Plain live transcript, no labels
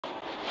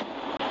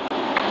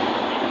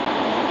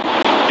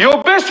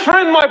Your best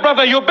friend, my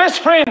brother, your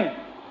best friend,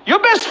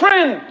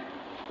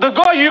 the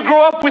guy you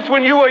grew up with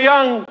when you were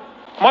young,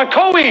 my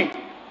Kowi,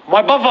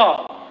 my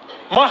Baba,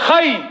 my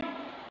Khai,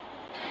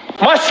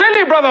 my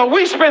Seli brother.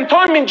 We spent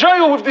time in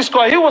jail with this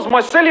guy. He was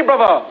my Seli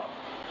brother.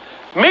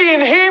 Me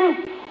and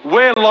him,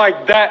 we're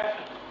like that.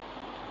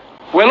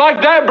 We're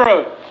like that,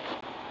 bro.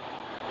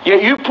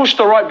 Yet you push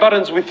the right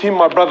buttons with him,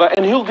 my brother,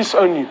 and he'll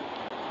disown you.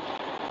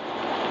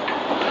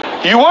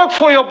 You work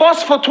for your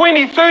boss for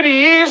 20, 30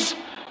 years,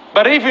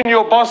 but even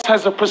your boss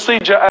has a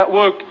procedure at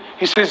work.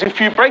 He says, if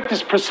you break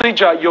this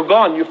procedure, you're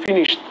gone, you're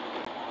finished.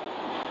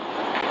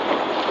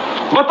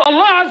 But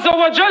Allah Azza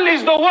wa Jal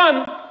is the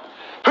one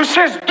who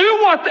says, do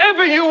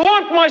whatever you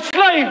want, my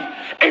slave.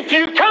 If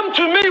you come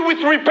to me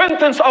with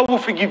repentance, I will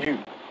forgive you.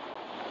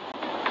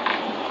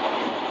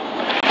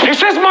 He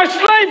says, my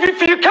slave,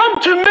 if you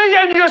come to me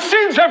and your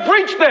sins have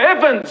reached the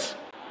heavens,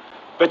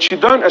 but you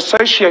don't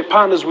associate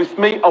partners with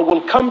me, I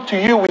will come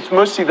to you with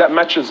mercy that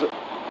matches it.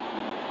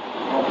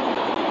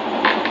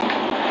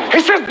 He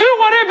says, do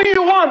whatever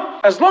you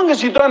want. As long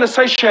as you don't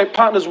associate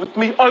partners with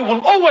me, I will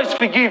always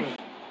forgive.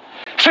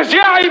 He says,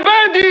 Ya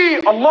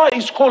ibadi, Allah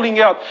is calling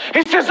out.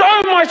 He says,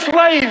 oh my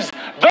slaves,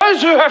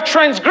 those who have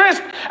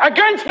transgressed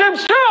against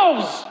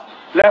themselves,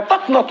 لا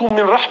تقنطوا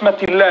من رحمة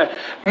الله.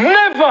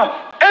 Never,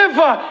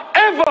 ever,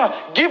 ever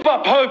give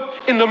up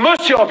hope in the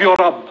mercy of your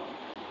Rabb.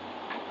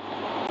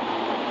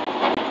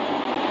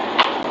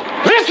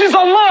 This is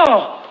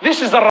Allah.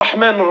 This is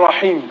Ar-Rahman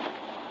Ar-Rahim.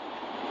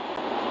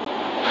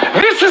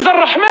 This is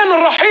Ar-Rahman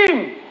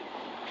Ar-Rahim.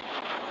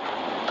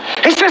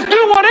 He says,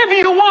 do whatever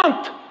you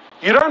want.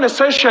 You don't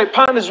associate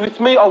partners with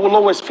me, I will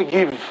always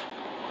forgive.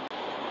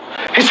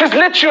 He says,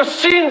 let your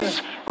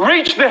sins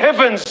reach the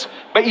heavens,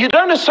 but you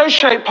don't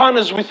associate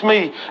partners with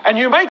me, and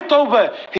you make tawbah.